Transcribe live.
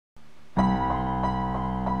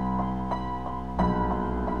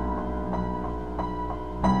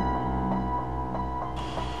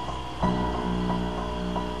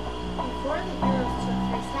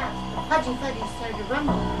Pudgy Fudgy started to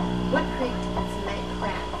rumble. Wood creaked and cement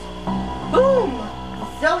cracked. Boom!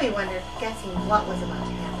 Zoe wondered, guessing what was about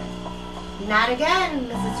to happen. Not again,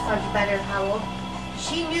 Mrs. Fudgebetter howled.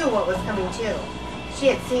 She knew what was coming too. She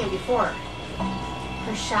had seen it before.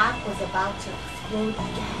 Her shop was about to explode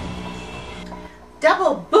again.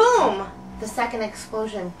 Double boom! The second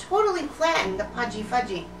explosion totally flattened the Pudgy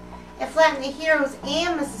Fudgy. It flattened the heroes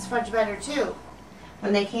and Mrs. Fudgebetter too.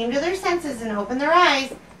 When they came to their senses and opened their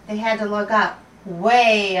eyes, they had to look up,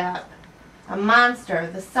 way up. A monster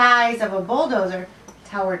the size of a bulldozer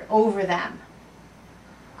towered over them.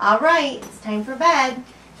 All right, it's time for bed.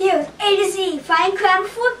 Here's A to Z, find crime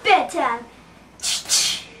before bedtime.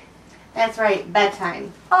 That's right,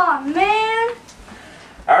 bedtime. Aw, man.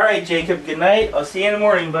 All right, Jacob, good night. I'll see you in the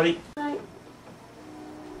morning, buddy. Can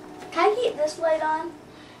I keep this light on?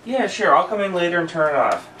 Yeah, sure. I'll come in later and turn it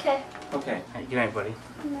off. Okay. Okay. Good night, buddy.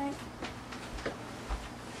 Good night.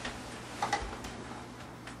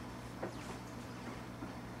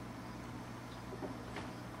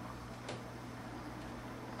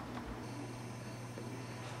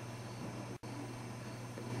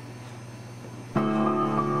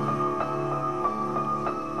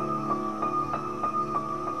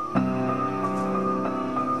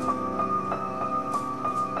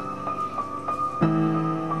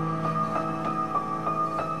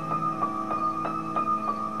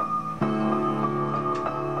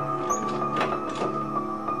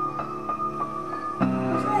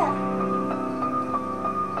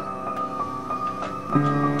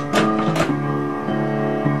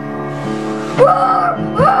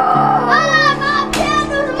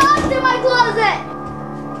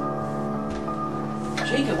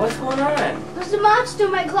 Jacob, what's going on? There's a monster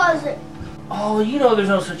in my closet. Oh, you know there's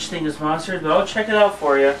no such thing as monsters, but I'll check it out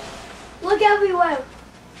for you. Look everywhere.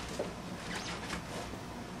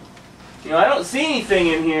 You know, I don't see anything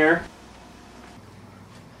in here.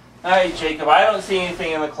 Alright, Jacob, I don't see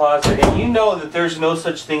anything in the closet, and you know that there's no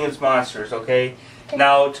such thing as monsters, okay?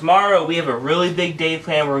 Now, tomorrow we have a really big day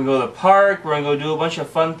planned. We're going to go to the park, we're going to go do a bunch of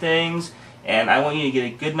fun things, and I want you to get a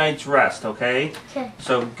good night's rest, okay? Okay.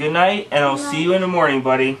 So, good night, and I'll see you in the morning,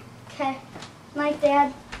 buddy. Okay. Night,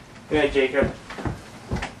 Dad. Good night, Jacob.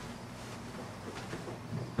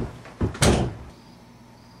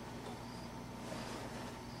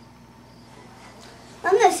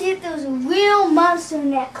 I'm gonna see if there's a real monster in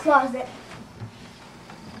that closet.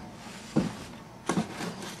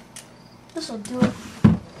 This'll do it.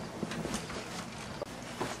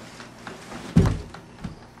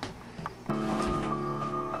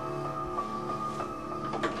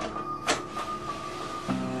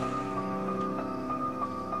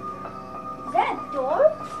 Is that a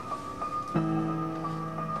door?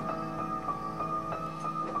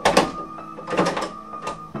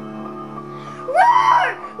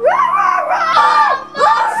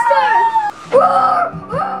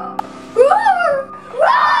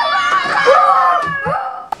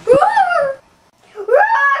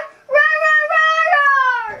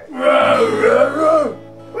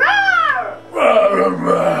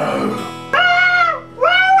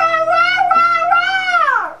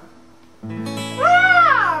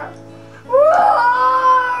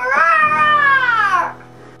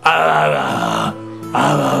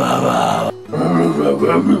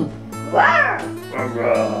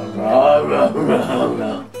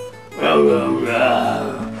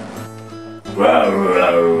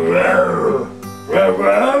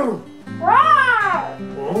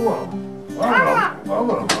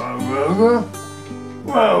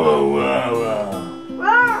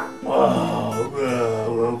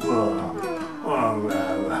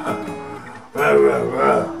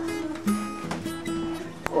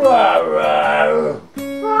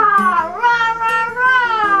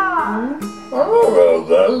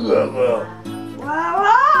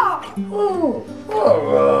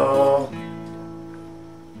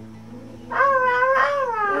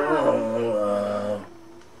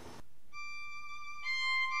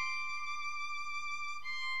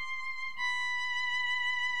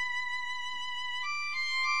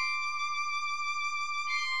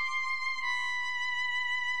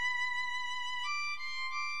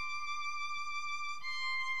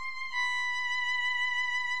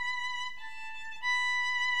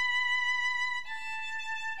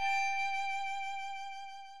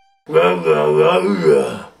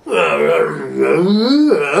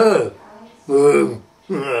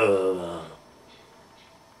 Wow.